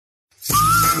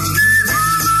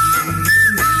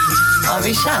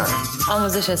آویشن،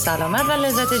 آموزش سلامت و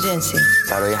لذت جنسی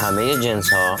برای همه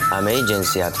جنس‌ها، همه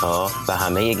جنسیت‌ها و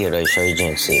همه گرایش‌های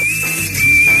جنسی.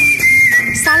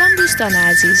 سلام دوستان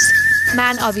عزیز،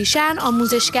 من آویشن،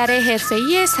 آموزشگر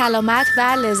حرفه‌ای سلامت و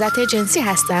لذت جنسی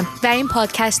هستم و این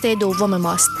پادکست دوم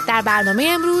ماست. در برنامه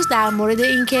امروز در مورد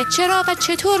اینکه چرا و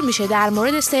چطور میشه در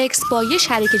مورد سکس با یه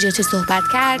شریک جنسی صحبت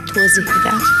کرد توضیح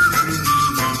میدم.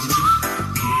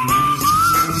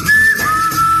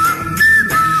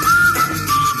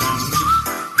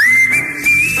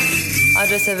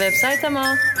 آدرس وبسایت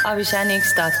ما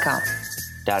آویشنx.com.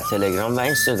 در تلگرام و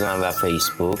اینستاگرام و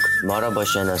فیسبوک ما را با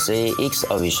شناسه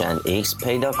X آویشن X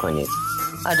پیدا کنید.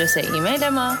 آدرس ایمیل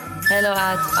ما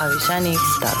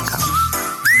hello@avishanx.com.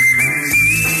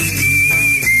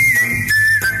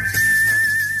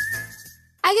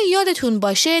 اگه یادتون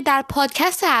باشه در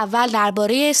پادکست اول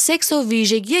درباره سکس و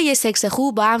ویژگی یه سکس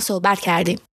خوب با هم صحبت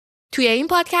کردیم. توی این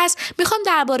پادکست میخوام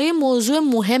درباره موضوع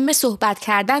مهم صحبت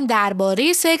کردن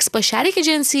درباره سکس با شریک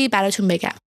جنسی براتون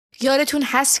بگم. یادتون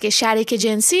هست که شریک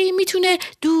جنسی میتونه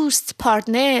دوست،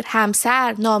 پارتنر،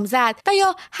 همسر، نامزد و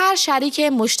یا هر شریک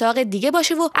مشتاق دیگه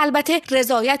باشه و البته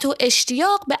رضایت و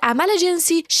اشتیاق به عمل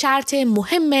جنسی شرط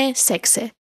مهم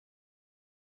سکسه.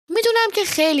 میدونم که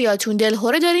خیلیاتون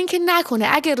دلهوره دارین که نکنه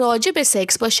اگه راجع به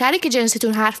سکس با شریک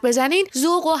جنسیتون حرف بزنین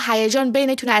ذوق و هیجان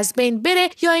بینتون از بین بره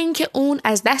یا اینکه اون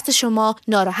از دست شما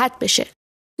ناراحت بشه.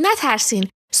 نترسین،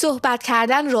 صحبت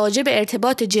کردن راجع به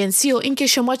ارتباط جنسی و اینکه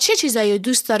شما چه چیزایی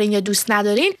دوست دارین یا دوست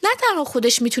ندارین نه تنها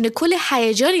خودش میتونه کلی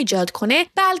هیجان ایجاد کنه،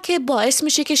 بلکه باعث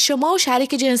میشه که شما و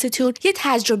شریک جنسیتون یه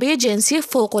تجربه جنسی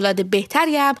فوق‌العاده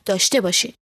بهتری هم داشته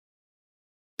باشین.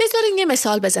 بذارین یه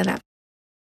مثال بزنم.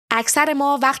 اکثر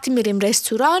ما وقتی میریم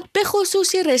رستوران، به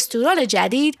خصوص یه رستوران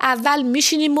جدید، اول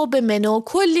میشینیم و به منو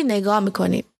کلی نگاه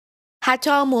میکنیم.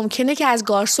 حتی ممکنه که از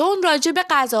گارسون راجع به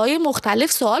غذاهای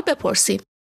مختلف سوال بپرسیم.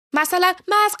 مثلا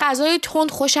من از غذای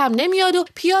تند خوشم نمیاد و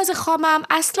پیاز خامم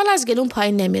اصلا از گلوم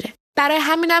پایین نمیره. برای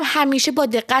همینم همیشه با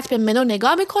دقت به منو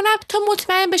نگاه میکنم تا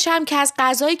مطمئن بشم که از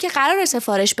غذایی که قرار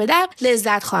سفارش بدم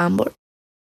لذت خواهم برد.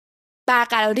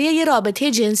 برقراری یه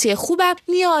رابطه جنسی خوبم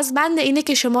نیازمند اینه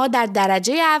که شما در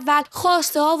درجه اول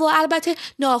خواسته ها و البته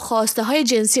ناخواسته های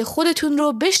جنسی خودتون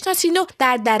رو بشناسین و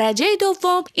در درجه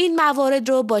دوم این موارد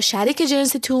رو با شریک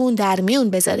جنسیتون در میون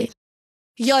بذارین.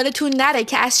 یادتون نره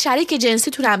که از شریک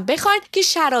جنسیتون هم بخواید که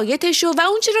شرایطش و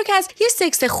اون چیزی رو که از یه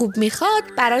سکس خوب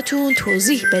میخواد براتون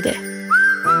توضیح بده.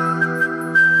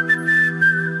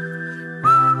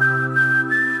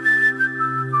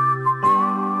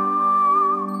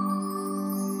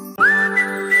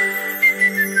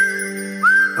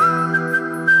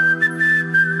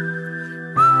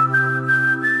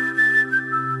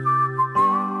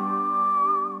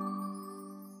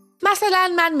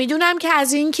 مثلا من میدونم که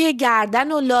از این که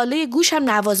گردن و لاله گوشم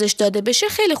نوازش داده بشه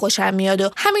خیلی خوشم میاد و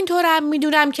همینطورم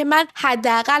میدونم که من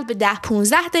حداقل به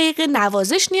 10-15 دقیقه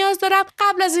نوازش نیاز دارم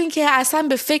قبل از این که اصلا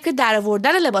به فکر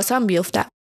درآوردن لباسام بیفتم.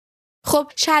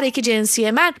 خب شریک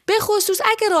جنسی من به خصوص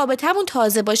اگه رابطمون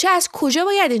تازه باشه از کجا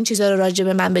باید این چیزا رو راجع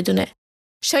به من بدونه؟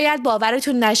 شاید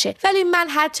باورتون نشه ولی من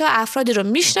حتی افرادی رو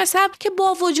میشناسم که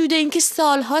با وجود اینکه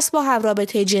سالهاست با هم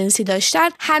رابطه جنسی داشتن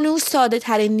هنوز ساده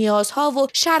ترین نیازها و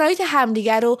شرایط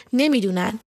همدیگر رو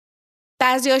نمیدونن.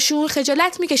 بعضیاشون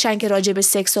خجالت میکشن که راجع به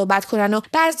سکس صحبت کنن و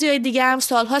بعضیای دیگه هم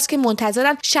سالهاست که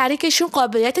منتظرن شریکشون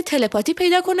قابلیت تلپاتی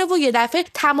پیدا کنه و یه دفعه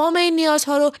تمام این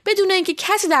نیازها رو بدون اینکه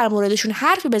کسی در موردشون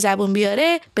حرفی به زبون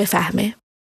بیاره بفهمه.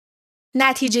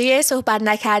 نتیجه صحبت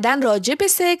نکردن راجع به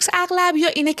سکس اغلب یا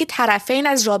اینه که طرفین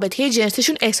از رابطه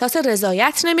جنسیشون احساس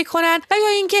رضایت نمی‌کنن و یا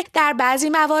اینکه در بعضی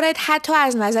موارد حتی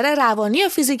از نظر روانی و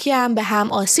فیزیکی هم به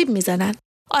هم آسیب میزنن.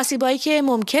 آسیبایی که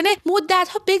ممکنه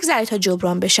مدت‌ها بگذره تا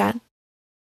جبران بشن.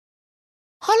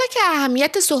 حالا که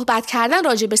اهمیت صحبت کردن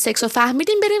راجع به سکس رو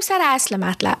فهمیدیم بریم سر اصل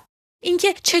مطلب.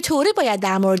 اینکه چطوری باید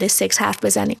در مورد سکس حرف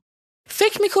بزنیم.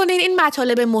 فکر می‌کنین این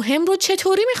مطالب مهم رو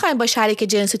چطوری می‌خواید با شریک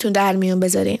جنسیتون در میون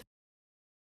بذارین؟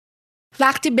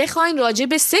 وقتی بخواین راجع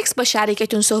به سکس با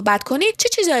شریکتون صحبت کنید چه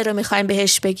چیزایی رو میخواین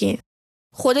بهش بگین؟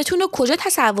 خودتون رو کجا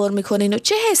تصور میکنین و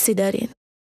چه حسی دارین؟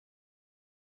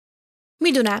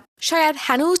 میدونم شاید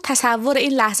هنوز تصور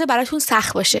این لحظه براتون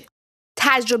سخت باشه.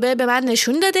 تجربه به من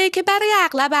نشون داده که برای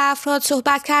اغلب افراد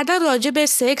صحبت کردن راجع به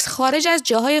سکس خارج از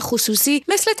جاهای خصوصی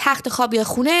مثل تخت خواب یا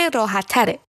خونه راحت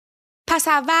تره. پس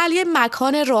اول یه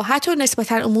مکان راحت و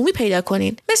نسبتاً عمومی پیدا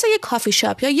کنین مثل یه کافی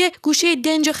شاپ یا یه گوشه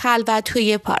دنج و خلوت توی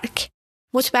یه پارک.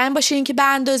 مطمئن باشین که به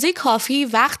اندازه کافی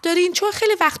وقت دارین چون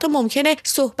خیلی وقتا ممکنه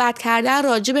صحبت کردن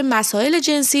راجع به مسائل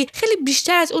جنسی خیلی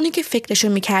بیشتر از اونی که فکرشو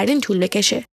میکردین طول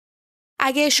بکشه.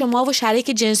 اگه شما و شریک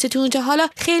جنسیتون تا حالا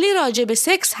خیلی راجع به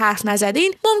سکس حرف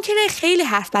نزدین ممکنه خیلی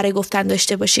حرف برای گفتن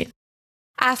داشته باشین.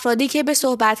 افرادی که به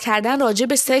صحبت کردن راجع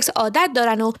به سکس عادت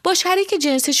دارن و با شریک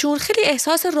جنسیشون خیلی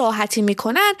احساس راحتی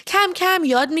میکنن، کم کم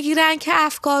یاد میگیرن که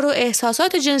افکار و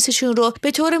احساسات جنسیشون رو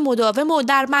به طور مداوم و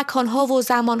در مکانها و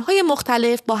زمانهای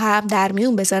مختلف با هم در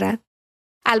میون بذارن.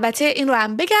 البته این رو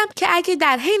هم بگم که اگه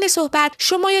در حین صحبت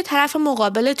شما یا طرف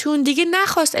مقابلتون دیگه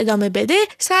نخواست ادامه بده،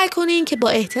 سعی کنین که با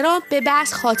احترام به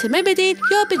بحث خاتمه بدین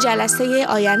یا به جلسه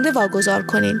آینده واگذار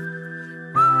کنین.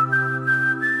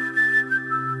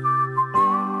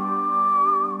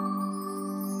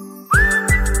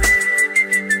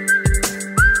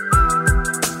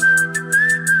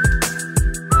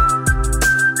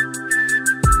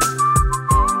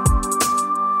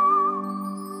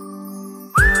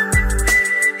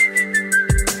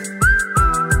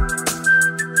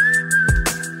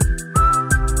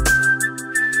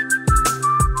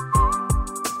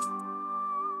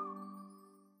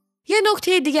 یه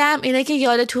نکته دیگه هم اینه که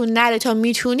یادتون نره تا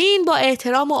میتونین با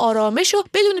احترام و آرامش و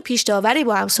بدون پیش داوری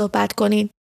با هم صحبت کنین.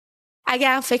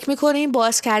 اگر هم فکر میکنین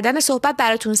باز کردن صحبت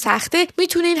براتون سخته،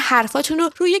 میتونین حرفاتون رو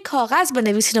روی کاغذ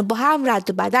بنویسین و با هم رد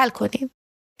و بدل کنین.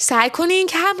 سعی کنین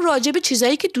که هم راجع به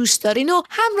چیزایی که دوست دارین و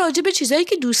هم راجع به چیزایی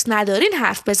که دوست ندارین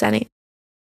حرف بزنین.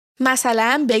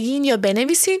 مثلا بگین یا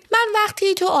بنویسین: من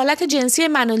وقتی تو آلت جنسی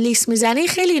منو لیست میزنی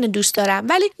خیلی اینو دوست دارم،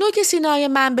 ولی نوک سینه‌های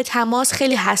من به تماس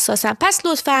خیلی حساسم، پس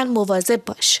لطفاً مواظب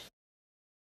باش.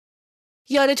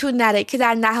 یادتون نره که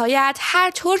در نهایت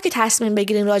هر طور که تصمیم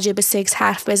بگیرین راجع به سکس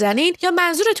حرف بزنین یا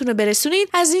منظورتون رو برسونین،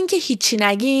 از این که هیچی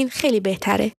نگین خیلی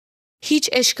بهتره. هیچ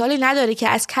اشکالی نداره که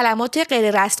از کلمات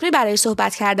غیر رسمی برای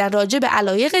صحبت کردن راجع به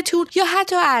علایقتون یا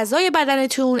حتی اعضای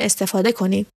بدنتون استفاده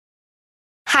کنین.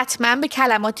 حتما به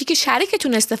کلماتی که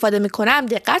شریکتون استفاده میکنه هم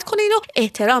دقت کنین و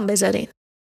احترام بذارین.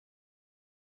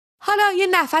 حالا یه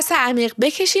نفس عمیق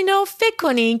بکشین و فکر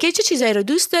کنین که چه چیزایی رو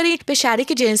دوست دارین به شریک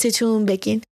جنسیتون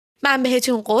بگین. من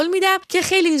بهتون قول میدم که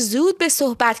خیلی زود به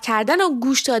صحبت کردن و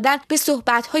گوش دادن به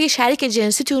صحبت‌های شریک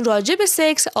جنسیتون راجع به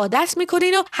سکس عادت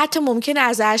میکنین و حتی ممکنه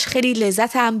ازش خیلی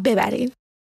لذت هم ببرین.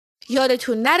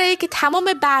 یادتون نره که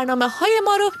تمام برنامه‌های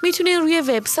ما رو میتونین روی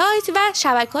وبسایت و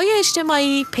شبکه‌های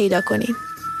اجتماعی پیدا کنین.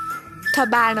 تا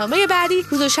برنامه بعدی،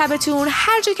 روز و شبتون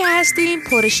هر جا که هستین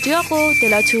پر اشتیاق و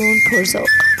دلاتون پر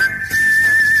ذوق.